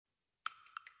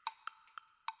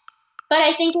But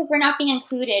I think if we're not being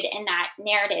included in that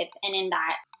narrative and in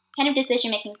that kind of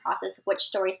decision-making process of which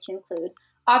stories to include,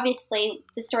 obviously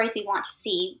the stories we want to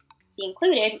see be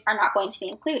included are not going to be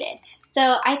included.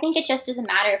 So I think it just is a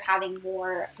matter of having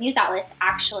more news outlets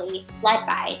actually led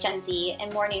by Gen Z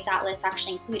and more news outlets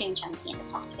actually including Gen Z in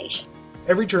the conversation.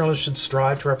 Every journalist should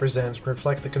strive to represent and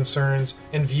reflect the concerns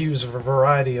and views of a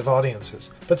variety of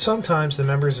audiences. But sometimes the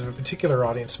members of a particular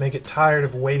audience may get tired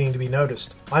of waiting to be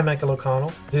noticed. I'm Michael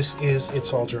O'Connell. This is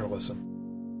It's All Journalism.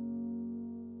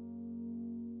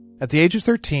 At the age of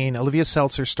 13, Olivia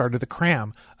Seltzer started the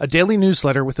Cramm, a daily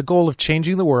newsletter with the goal of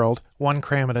changing the world one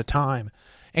cram at a time,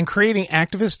 and creating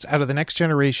activists out of the next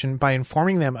generation by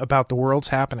informing them about the world's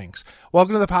happenings.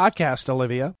 Welcome to the podcast,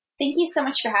 Olivia. Thank you so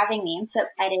much for having me. I'm so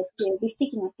excited to be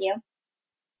speaking with you.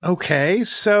 Okay,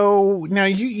 so now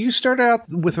you started out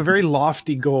with a very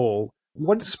lofty goal.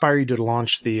 What inspired you to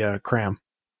launch the Cramm?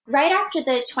 Right after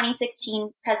the 2016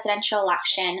 presidential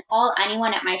election, all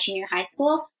anyone at my junior high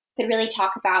school could really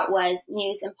talk about was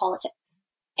news and politics.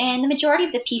 And the majority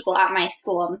of the people at my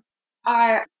school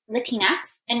are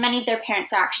Latinx, and many of their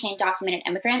parents are actually undocumented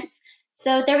immigrants.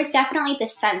 So there was definitely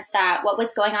this sense that what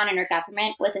was going on in our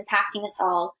government was impacting us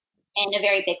all in a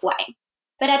very big way.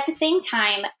 But at the same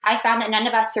time, I found that none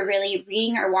of us were really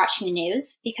reading or watching the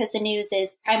news because the news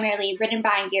is primarily written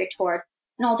by and geared toward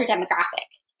an older demographic.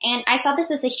 And I saw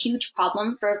this as a huge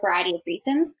problem for a variety of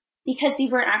reasons. Because we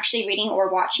weren't actually reading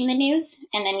or watching the news,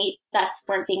 and then we thus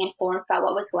weren't being informed about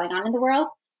what was going on in the world,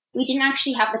 we didn't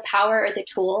actually have the power or the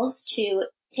tools to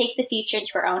take the future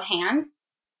into our own hands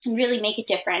and really make a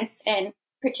difference and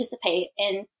participate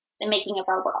in the making of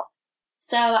our world.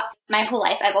 So my whole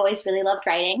life, I've always really loved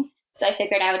writing, so I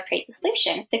figured I would create the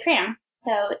solution, the Cramm.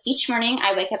 So each morning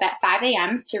I wake up at 5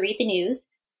 a.m. to read the news,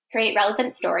 create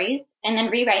relevant stories, and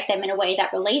then rewrite them in a way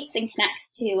that relates and connects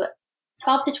to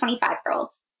 12 to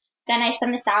 25-year-olds. Then I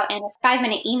send this out in a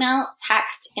 5-minute email,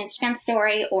 text, Instagram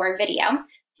story, or video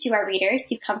to our readers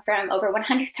who come from over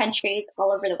 100 countries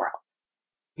all over the world.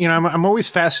 You know, I'm always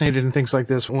fascinated in things like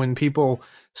this when people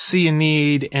see a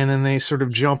need and then they sort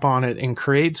of jump on it and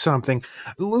create something.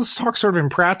 Let's talk sort of in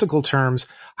practical terms.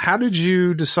 How did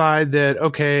you decide that,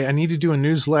 okay, I need to do a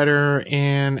newsletter,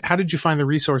 and how did you find the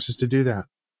resources to do that?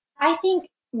 I think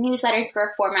newsletters were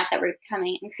a format that were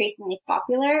becoming increasingly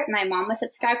popular. My mom was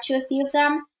subscribed to a few of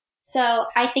them. So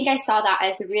I think I saw that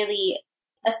as a really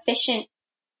efficient,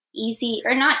 easy,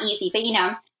 or not easy, but,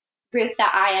 route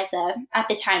that I, at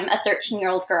the time, a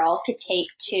 13-year-old girl could take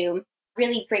to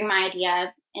really bring my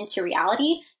idea into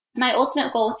reality. My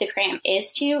ultimate goal with the Cramm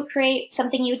is to create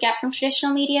something you would get from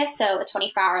traditional media. So a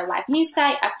 24-hour live news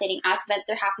site updating as events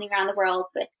are happening around the world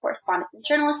with correspondents and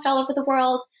journalists all over the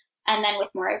world, and then with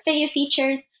more video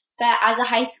features. But as a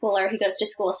high schooler who goes to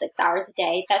school 6 hours a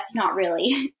day, that's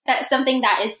something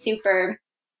that is super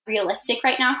realistic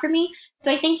right now for me.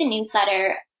 So I think the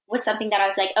newsletter was something that I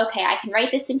was like, okay, I can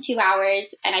write this in 2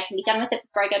 hours and I can be done with it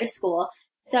before I go to school.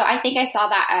 So I think I saw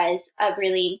that as a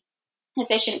really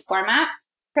efficient format.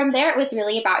 From there, it was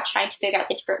really about trying to figure out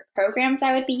the different programs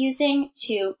I would be using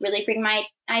to really bring my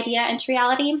idea into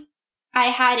reality. I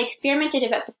had experimented a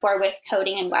bit before with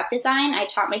coding and web design. I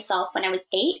taught myself when I was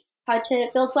 8 how to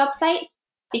build websites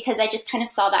because I just kind of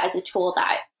saw that as a tool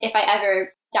that if I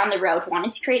ever down the road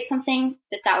wanted to create something,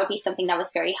 that would be something that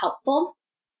was very helpful.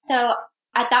 So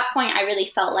at that point, I really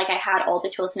felt like I had all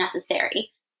the tools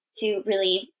necessary to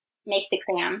really make the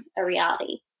Cramm a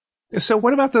reality. So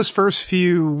what about those first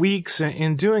few weeks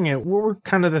in doing it? What were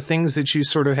kind of the things that you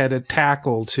sort of had to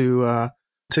tackle to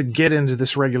get into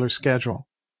this regular schedule?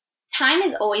 Time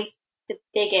is always the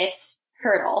biggest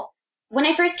hurdle. When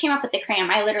I first came up with the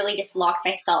Cramm, I literally just locked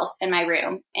myself in my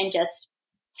room and just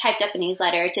typed up a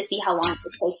newsletter to see how long it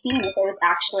would take me and if it was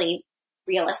actually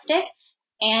realistic.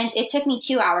 And it took me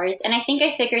 2 hours. And I think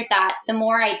I figured that the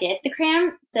more I did the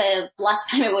Cramm, the less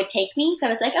time it would take me. So I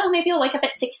was like, oh, maybe I'll wake up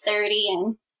at 6:30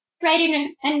 and write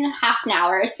it in half an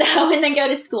hour or so and then go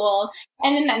to school.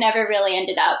 And then that never really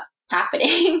ended up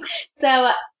happening. So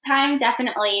time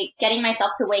definitely getting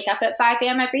myself to wake up at 5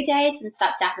 a.m. every day, since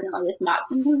that definitely was not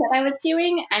something that I was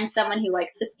doing. I'm someone who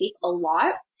likes to sleep a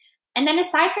lot. And then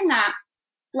aside from that,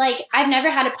 I've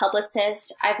never had a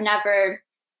publicist. I've never,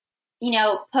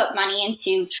 put money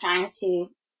into trying to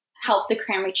help the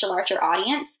Cramm reach a larger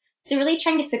audience. So really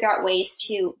trying to figure out ways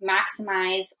to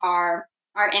maximize our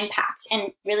impact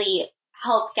and really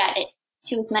help get it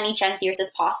to as many Gen Zers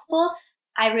as possible.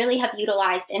 I really have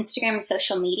utilized Instagram and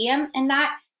social media in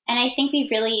that. And I think we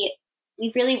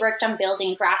really worked on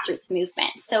building a grassroots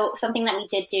movement. So something that we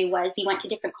did do was we went to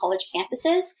different college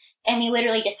campuses and we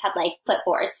literally just had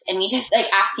clipboards and we just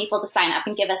asked people to sign up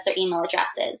and give us their email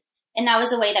addresses. And that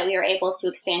was a way that we were able to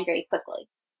expand very quickly.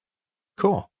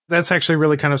 Cool. That's actually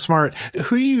really kind of smart.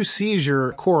 Who do you see as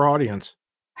your core audience?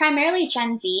 Primarily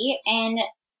Gen Z, and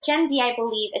Gen Z, I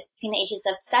believe, is between the ages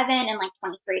of 7 and like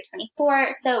 23,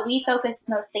 24. So we focus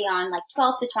mostly on like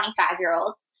 12 to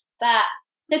 25-year-olds. But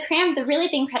the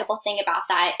incredible thing about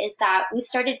that is that we've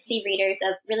started to see readers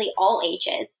of really all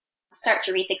ages start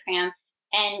to read the Cramm,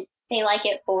 and they like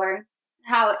it for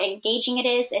how engaging it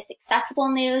is. It's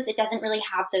accessible news. It doesn't really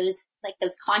have those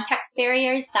context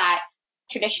barriers that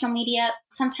traditional media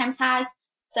sometimes has.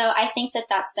 So I think that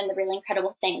that's been the really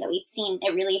incredible thing that we've seen.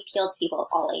 It really appealed to people of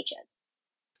all ages.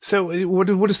 So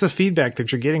what is the feedback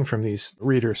that you're getting from these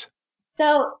readers?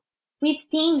 So we've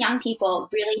seen young people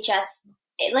really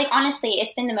honestly,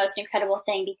 it's been the most incredible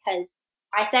thing because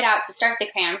I set out to start the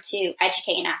Cramm to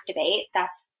educate and activate.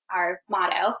 That's our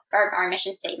motto or our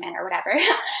mission statement or whatever.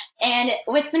 And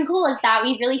what's been cool is that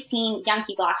we've really seen young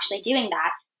people actually doing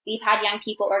that. We've had young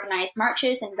people organize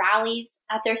marches and rallies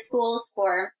at their schools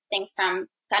for things from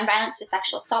gun violence to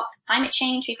sexual assault to climate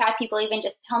change. We've had people even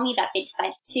just tell me that they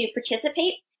decided to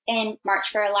participate in March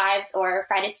for Our Lives or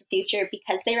Fridays for Future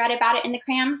because they read about it in the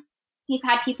Cramm. We've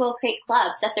had people create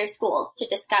clubs at their schools to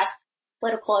discuss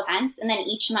political events and then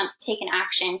each month take an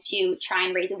action to try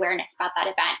and raise awareness about that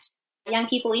event. Young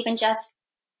people even just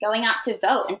going out to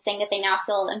vote and saying that they now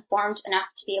feel informed enough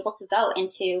to be able to vote and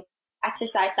to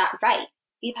exercise that right.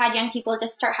 We've had young people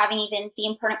just start having even the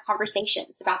important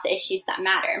conversations about the issues that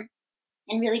matter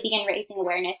and really begin raising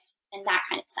awareness in that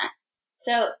kind of sense.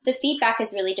 So the feedback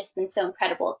has really just been so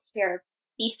incredible to hear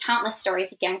these countless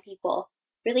stories of young people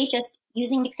really just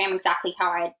using the Cramm exactly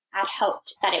how I'd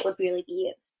hoped that it would really be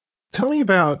used. Tell me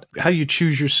about how you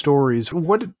choose your stories.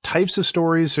 What types of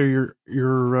stories are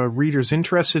your readers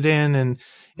interested in,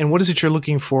 and what is it you're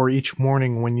looking for each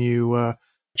morning when you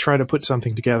try to put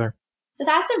something together? So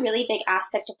that's a really big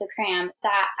aspect of the Cramm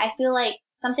that I feel like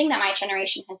something that my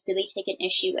generation has really taken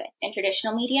issue with in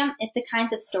traditional media is the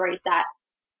kinds of stories that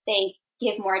they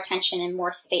give more attention and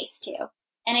more space to.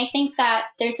 And I think that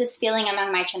there's this feeling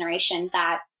among my generation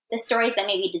that the stories that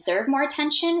maybe deserve more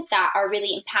attention, that are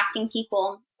really impacting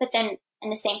people, but then in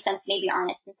the same sense maybe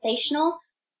aren't as sensational,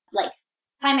 like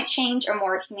climate change or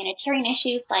more humanitarian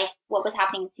issues like what was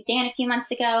happening in Sudan a few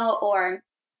months ago, or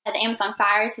the Amazon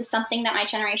fires was something that my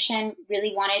generation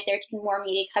really wanted there to be more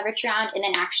media coverage around. And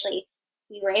then actually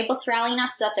we were able to rally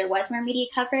enough so that there was more media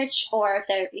coverage, or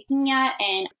the Rohingya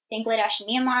in Bangladesh and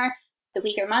Myanmar, the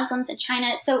Uyghur Muslims in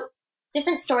China. So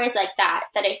different stories like that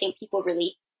I think people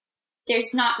really,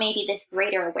 there's not maybe this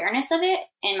greater awareness of it,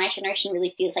 and my generation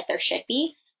really feels like there should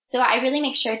be. So I really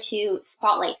make sure to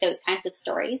spotlight those kinds of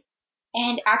stories.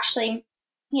 And actually,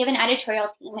 we have an editorial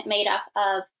team made up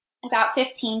of about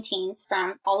 15 teens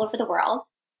from all over the world.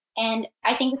 And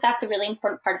I think that that's a really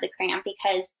important part of the Cramm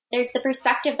because there's the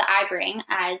perspective that I bring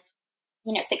as,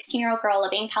 16-year-old girl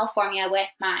living in California with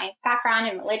my background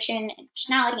in religion and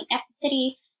nationality and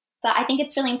ethnicity. But I think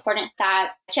it's really important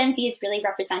that Gen Z is really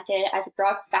represented as a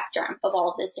broad spectrum of all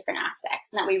of those different aspects,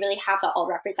 and that we really have that all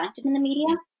represented in the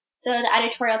media. So the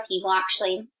editorial team will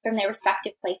actually, from their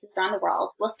respective places around the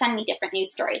world, will send me different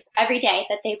news stories every day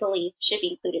that they believe should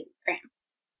be included in the Cramm.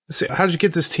 So how did you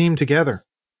get this team together?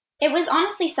 It was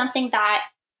honestly something that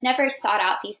never sought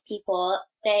out these people.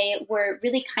 They were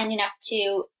really kind enough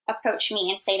to approach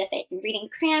me and say that they'd been reading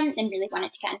Cramm and really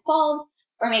wanted to get involved,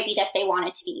 or maybe that they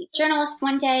wanted to be journalists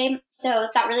one day. So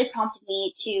that really prompted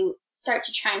me to start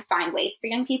to try and find ways for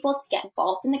young people to get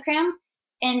involved in the Cramm.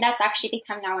 And that's actually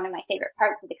become now one of my favorite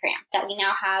parts of the Cramm, that we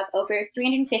now have over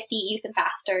 350 youth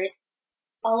ambassadors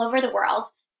all over the world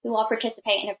who all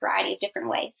participate in a variety of different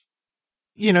ways.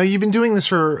 You've been doing this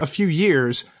for a few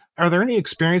years. Are there any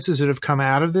experiences that have come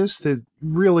out of this that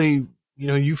really,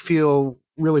 you feel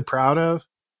really proud of?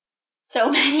 So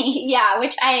many, yeah,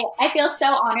 which I feel so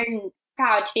honored and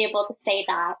proud to be able to say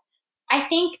that. I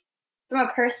think from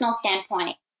a personal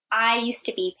standpoint, I used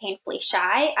to be painfully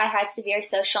shy. I had severe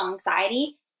social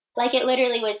anxiety. Like it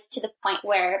literally was to the point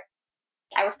where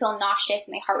I would feel nauseous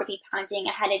and my heart would be pounding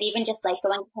ahead of even just like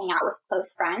going to hang out with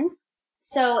close friends.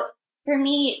 So for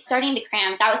me, starting the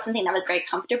Cramm, that was something that was very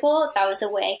comfortable. That was a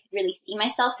way I could really see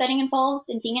myself getting involved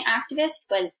in being an activist,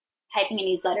 was typing a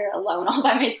newsletter alone all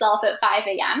by myself at 5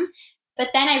 a.m.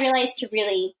 But then I realized to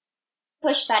really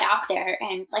push that out there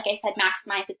and, like I said,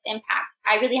 maximize its impact,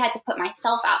 I really had to put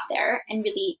myself out there and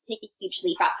really take a huge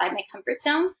leap outside my comfort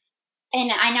zone.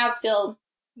 And I now feel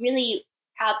really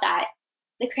proud that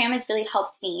the Cramm has really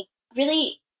helped me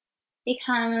really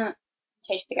become, I'm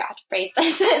trying to figure out how to phrase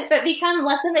this, but become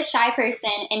less of a shy person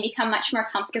and become much more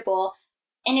comfortable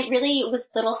And it really was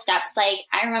little steps. Like,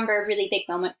 I remember a really big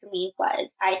moment for me was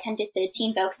I attended the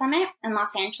Teen Vogue Summit in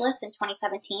Los Angeles in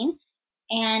 2017.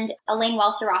 And Elaine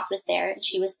Welteroth was there, and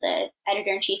she was the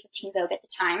editor-in-chief of Teen Vogue at the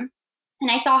time. And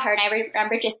I saw her, and I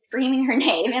remember just screaming her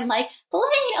name and like,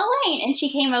 Elaine, Elaine. And she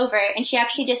came over, and she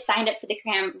actually just signed up for the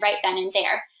Cramm right then and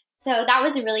there. So that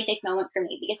was a really big moment for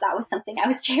me because that was something I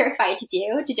was terrified to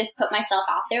do, to just put myself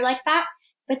out there like that.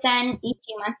 But then a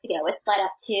few months ago, it's led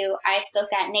up to, I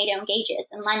spoke at NATO Engages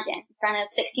in London in front of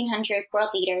 1,600 world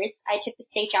leaders. I took the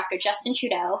stage after Justin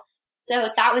Trudeau. So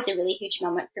that was a really huge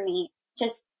moment for me,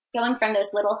 just going from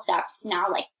those little steps to now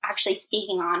like actually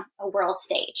speaking on a world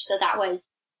stage. So that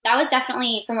was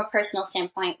definitely, from a personal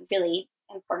standpoint, really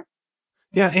important.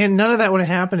 Yeah. And none of that would have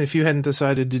happened if you hadn't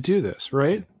decided to do this,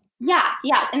 right? Yeah.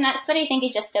 Yes. And that's what I think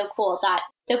is just so cool, that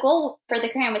the goal for the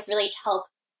Cramm was really to help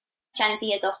Gen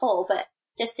Z as a whole, but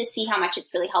just to see how much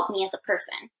it's really helped me as a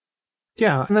person.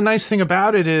 Yeah. And the nice thing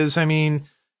about it is, I mean,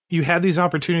 you had these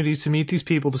opportunities to meet these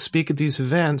people, to speak at these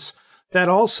events. That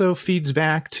also feeds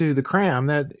back to the Cramm,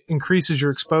 that increases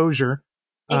your exposure,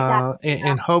 Exactly.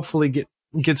 and hopefully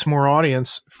gets more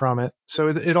audience from it. So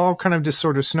it all kind of just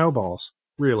sort of snowballs,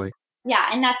 really. Yeah.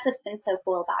 And that's what's been so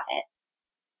cool about it.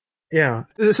 Yeah.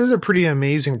 This is a pretty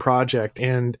amazing project,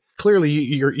 and clearly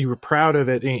you were proud of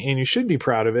it, and you should be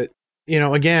proud of it. You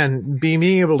know, again, being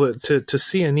able to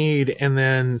see a need and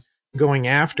then going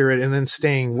after it and then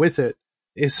staying with it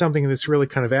is something that's really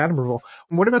kind of admirable.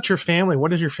 What about your family?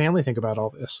 What does your family think about all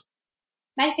this?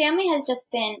 My family has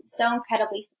just been so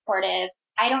incredibly supportive.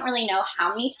 I don't really know how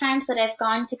many times that I've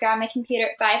gone to grab my computer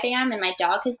at 5 a.m. and my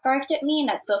dog has barked at me, and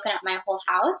that's woken up my whole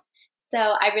house. So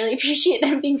I really appreciate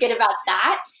them being good about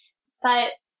that.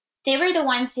 But they were the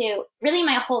ones who, really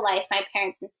my whole life, my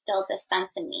parents instilled this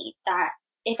sense in me that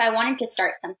if I wanted to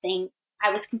start something,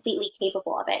 I was completely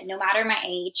capable of it, no matter my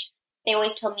age. They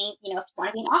always told me, you know, if you want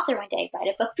to be an author one day, write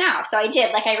a book now. So I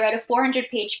did. Like, I wrote a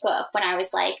 400-page book when I was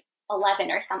like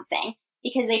 11 or something,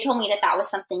 because they told me that that was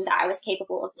something that I was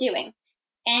capable of doing.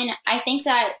 And I think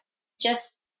that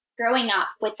just growing up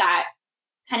with that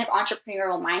kind of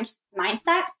entrepreneurial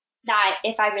mindset, that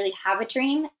if I really have a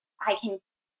dream, I can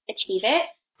achieve it,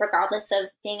 regardless of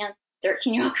being a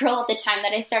 13-year-old girl at the time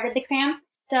that I started the Cram.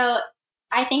 So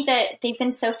I think that they've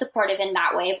been so supportive in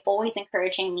that way of always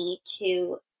encouraging me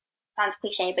to, sounds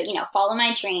cliche, but, you know, follow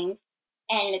my dreams,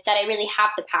 and that I really have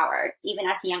the power, even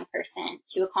as a young person,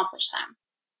 to accomplish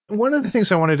them. One of the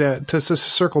things I wanted to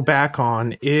circle back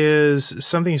on is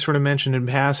something you sort of mentioned in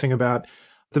passing about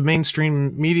the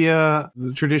mainstream media.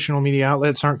 The traditional media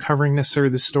outlets aren't covering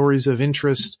necessarily the stories of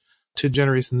interest to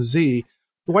Generation Z.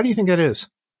 Why do you think that is?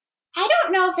 I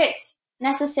don't know if it's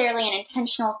necessarily an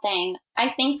intentional thing. I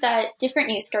think that different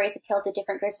news stories appeal to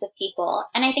different groups of people.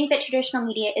 And I think that traditional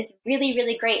media is really,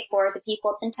 really great for the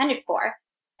people it's intended for.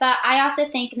 But I also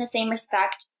think, in the same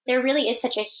respect, there really is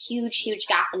such a huge, huge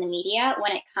gap in the media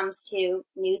when it comes to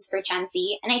news for Gen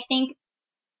Z. And I think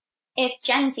if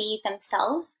Gen Z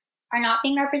themselves are not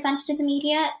being represented in the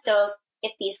media, so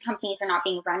if these companies are not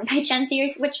being run by Gen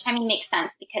Zers, which, I mean, makes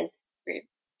sense because we're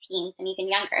teens and even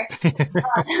younger.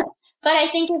 But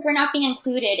I think if we're not being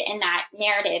included in that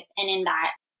narrative and in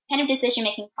that kind of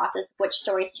decision-making process of which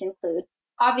stories to include,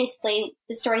 obviously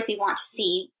the stories we want to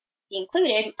see be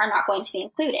included are not going to be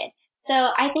included. So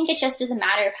I think it just is a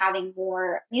matter of having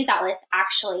more news outlets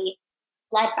actually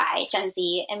led by Gen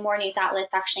Z, and more news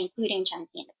outlets actually including Gen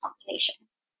Z in the conversation.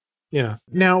 Yeah.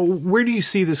 Now, where do you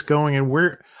see this going?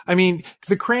 And I mean,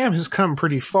 the Cram has come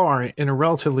pretty far in a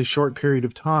relatively short period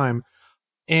of time.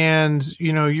 And,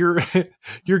 you know, you're,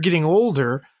 you're getting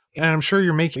older, and I'm sure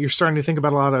you're starting to think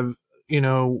about a lot of, you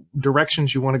know,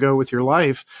 directions you want to go with your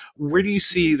life. Where do you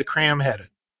see the Cram headed?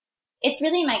 It's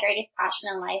really my greatest passion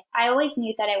in life. I always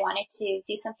knew that I wanted to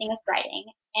do something with writing,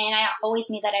 and I always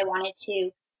knew that I wanted to,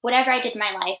 whatever I did in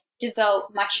my life, devote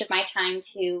much of my time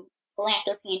to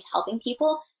philanthropy and to helping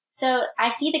people. So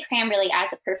I see the Cram really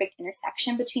as a perfect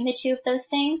intersection between the two of those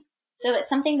things. So it's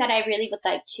something that I really would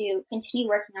like to continue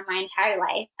working on my entire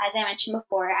life. As I mentioned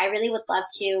before, I really would love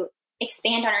to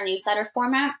expand on our newsletter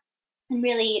format and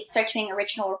really start doing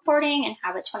original reporting and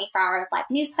have a 24-hour live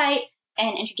news site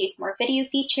and introduce more video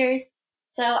features.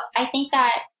 So I think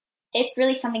that it's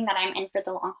really something that I'm in for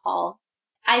the long haul.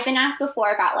 I've been asked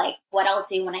before about like what I'll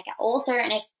do when I get older,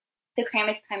 and if the Cram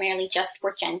is primarily just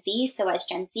for Gen Z. So as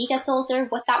Gen Z gets older,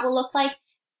 what that will look like.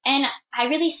 And I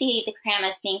really see the Cram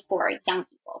as being for young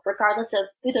people, regardless of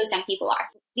who those young people are.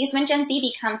 Because when Gen Z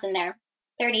becomes in their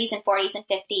 30s and 40s and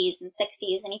 50s and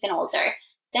 60s and even older,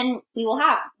 then we will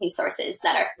have news sources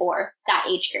that are for that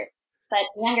age group. But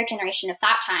the younger generation of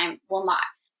that time will not.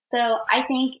 So I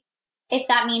think If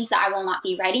that means that I will not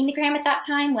be writing the cram at that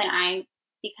time when I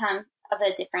become of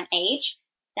a different age,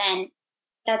 then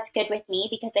that's good with me,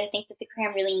 because I think that the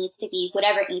cram really needs to be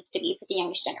whatever it needs to be for the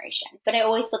youngest generation. But I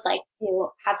always would like to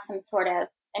have some sort of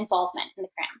involvement in the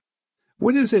cram.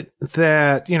 What is it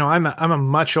that, I'm a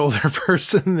much older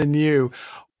person than you.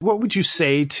 What would you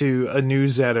say to a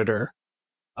news editor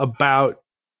about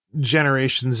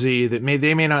Generation Z that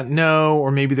they may not know,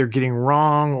 or maybe they're getting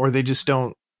wrong, or they just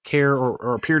don't care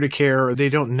or appear to care, or they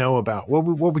don't know about?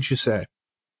 What would you say?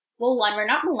 Well, one, we're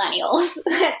not millennials.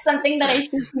 That's something that I see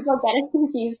people get us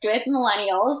confused with.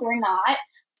 Millennials, we're not.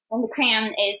 And the cram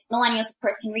is, millennials, of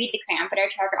course, can read the cram, but our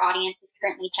target audience is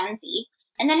currently Gen Z.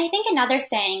 And then I think another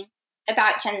thing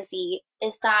about Gen Z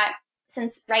is that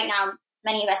since right now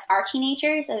many of us are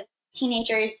teenagers, of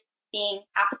teenagers being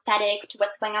apathetic to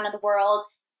what's going on in the world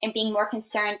and being more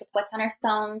concerned with what's on our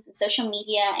phones and social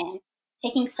media and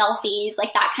taking selfies,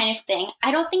 like that kind of thing.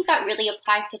 I don't think that really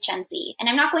applies to Gen Z. And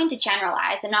I'm not going to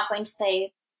generalize. I'm not going to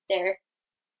say there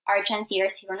are Gen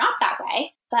Zers who are not that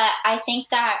way. But I think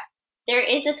that there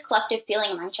is this collective feeling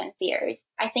among Gen Zers.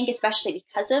 I think especially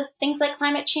because of things like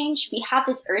climate change, we have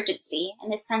this urgency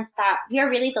in the sense that we are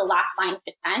really the last line of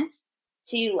defense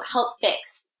to help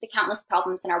fix the countless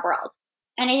problems in our world.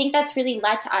 And I think that's really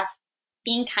led to us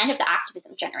being kind of the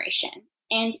activism generation.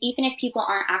 And even if people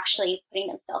aren't actually putting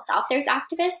themselves out there as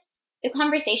activists, the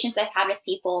conversations I've had with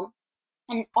people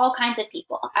and all kinds of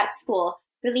people at school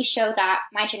really show that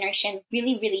my generation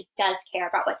really, really does care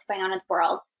about what's going on in the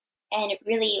world and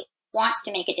really wants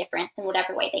to make a difference in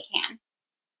whatever way they can.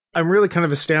 I'm really kind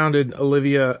of astounded,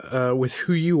 Olivia, with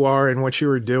who you are and what you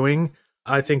are doing.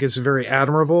 I think is very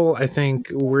admirable. I think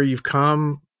where you've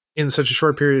come in such a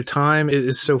short period of time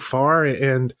is so far,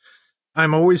 and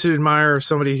I'm always an admirer of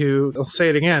somebody who, I'll say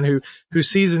it again, who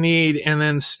sees a need and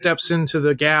then steps into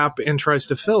the gap and tries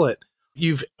to fill it.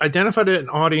 You've identified an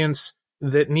audience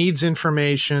that needs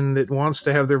information, that wants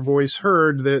to have their voice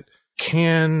heard, that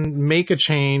can make a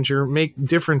change or make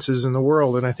differences in the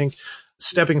world. And I think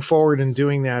stepping forward and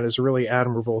doing that is a really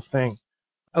admirable thing.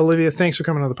 Olivia, thanks for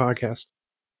coming on the podcast.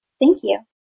 Thank you.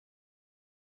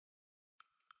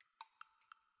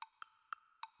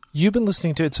 You've been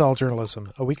listening to It's All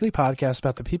Journalism, a weekly podcast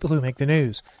about the people who make the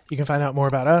news. You can find out more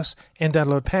about us and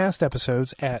download past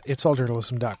episodes at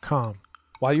itsalljournalism.com.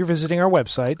 While you're visiting our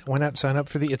website, why not sign up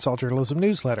for the It's All Journalism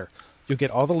newsletter? You'll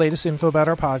get all the latest info about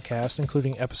our podcast,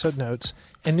 including episode notes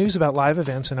and news about live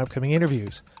events and upcoming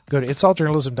interviews. Go to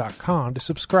itsalljournalism.com to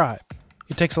subscribe.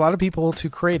 It takes a lot of people to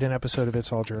create an episode of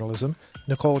It's All Journalism.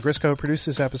 Nicole Grisco produced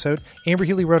this episode, Amber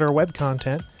Healy wrote our web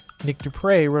content, Nick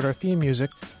Dupre wrote our theme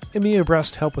music, Emilia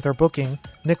Brust helped with our booking,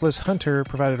 Nicholas Hunter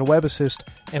provided a web assist,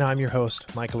 and I'm your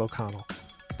host, Michael O'Connell.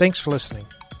 Thanks for listening.